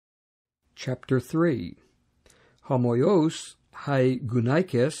Chapter 3. Homoios hai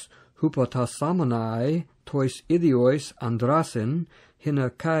gunaikes hupotasamonai tois idiois andrasin hina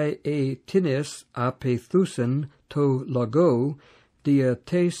kai e tinis apethusin to logo dia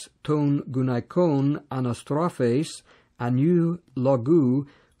tes ton gunaikon anastrophes anu logu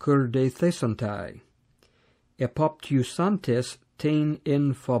kurdethesantai. Epoptusantes ten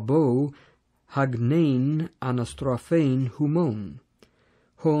in phabo hagnein anastrophein humon.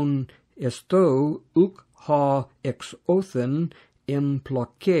 Hon esto uk ha exothen in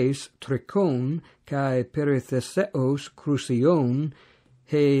ploces tricon kai peritheseos crucion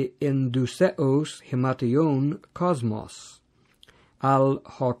he induseos hemation cosmos. Al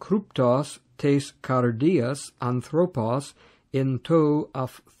hocruptos tes cardias anthropos in to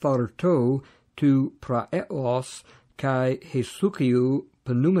aphthorto tu praeos kai hesukiu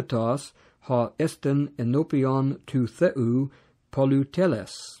penumetos ha esten enopion tu theu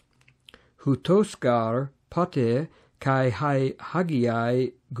poluteles. Hutoscar pate kai hai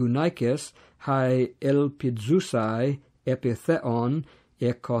hagiai gunaikes hai elpidzousai epitheon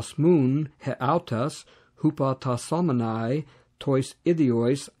ekosmun heautas hupotasomenai tois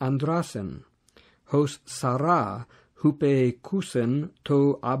idiois andrasen. Hos Sarah hupe kusen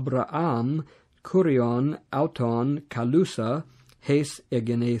to Abraham kurion auton kalusa hes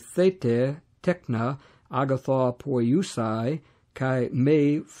egenethete tekna agatha poiusai kai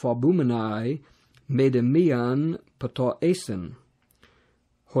me phobumenai medemian patoesen.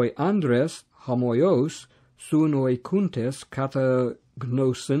 Hoi andres homoios sunoi kuntes kata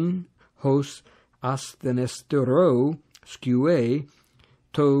gnosen hos asthenestero skue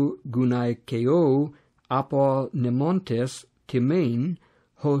to gunaikeo apo nemontes timein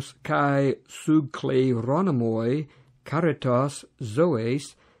hos kai sugkleronomoi caritas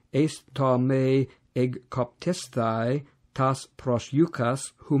zoes est ta me eg coptesthai tas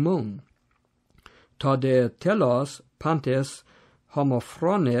proseukas humon. Ta de telos pantes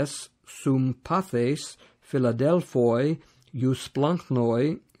homophrones sum pathes Philadelphoi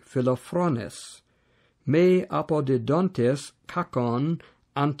eusplankthnoi philophrones. Me apodidontes kakon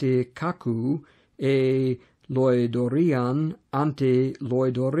ante kaku e loidorian ante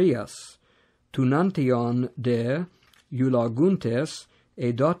loidorias. Tunantion de eulaguntes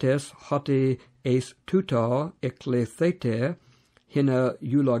edotes hote eis tuta eklethete hina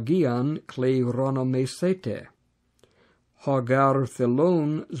eulogian kleronomesete. Hagar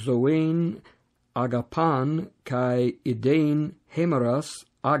thelon zoen agapan kai idein hemeras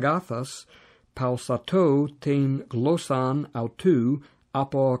agathas pausato ten glossan autu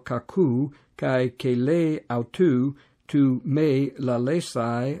apo kaku kai kele autu tu me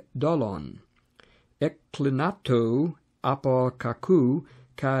lalesai dolon. Eklinato apo kaku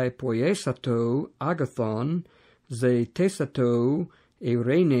kai poiesato agathon ze tesato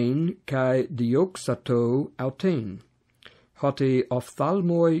erenein kai dioxato autein. Hote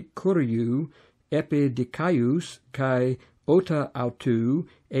ophthalmoi kuriu epidicaius kai ota autu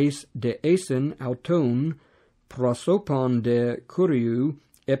eis de esen auton prosopon de kuriu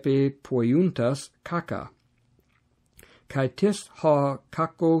epi poiuntas kaka. Kai tis ha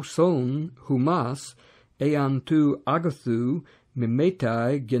kako son humas ean tu agathu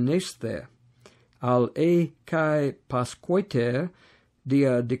mimetai genesthe. Al kai pasquoite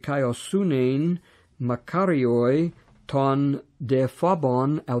dia dikaiosunein makarioi ton de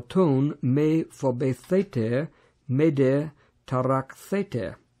phobon auton me phobethete mede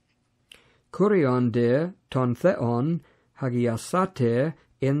tarakthete. Kurion de ton theon hagiasate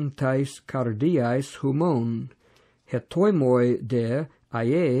en tais cardiais humon. Hetoimoi de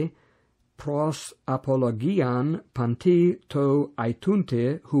aie pros apologian panti to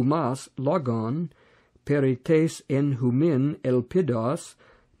aitunte humas logon perites en humin elpidos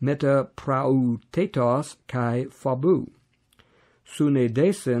meta prautetos kai phobu. Sune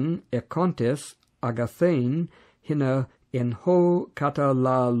desen econtes agathein hina en ho kata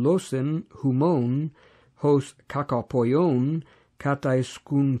la losin humon hos kakapoion katai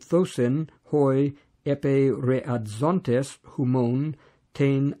skunthosin hoi epe readzontes humon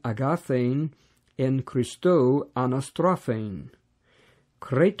ten agathein en Christo anastrophein.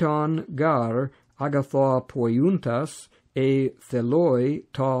 Creton gar agatha poiuntas e theloi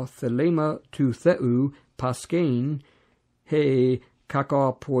ta thelema tu theu paskein he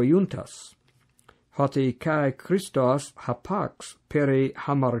kaka poiuntas. Hote kai Christos hapax peri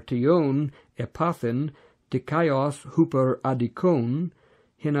hamartion epathen dikaios huper adikon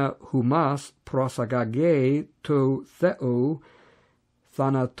hina humas prosagage to theo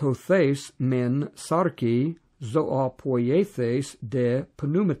thanatothes men sarki zoa poiethes de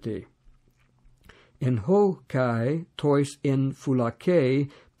pneumati. En ho kai tois in fulake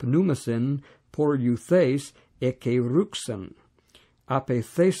pneumasin por euthes ekeruxen. Ape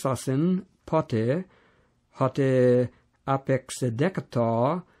thesasin pote, hote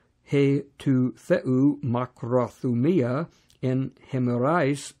apexedecata, he tu theu macrothumia, en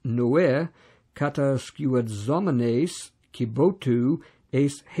hemerais noe, kata skuadzomenes, kibotu,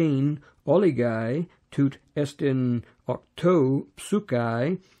 eis hein oligai, tut estin octo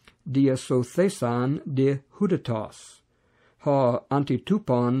psukai, diasothesan de hudatos. Ha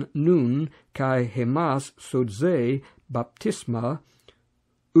antitupon nun kai hemas sodze baptisma,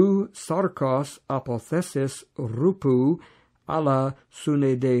 u sarkos apothesis rupu, ala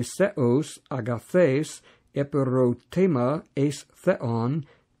sune de seos agathes, eperotema eis theon,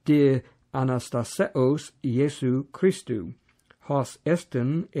 de anastaseos Iesu Christu. Hos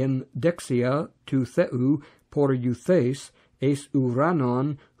estin en dexia tu theu por euthes, eis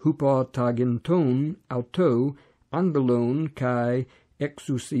uranon hupotaginton auto, angelon kai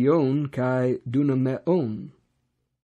exousion kai dunameon.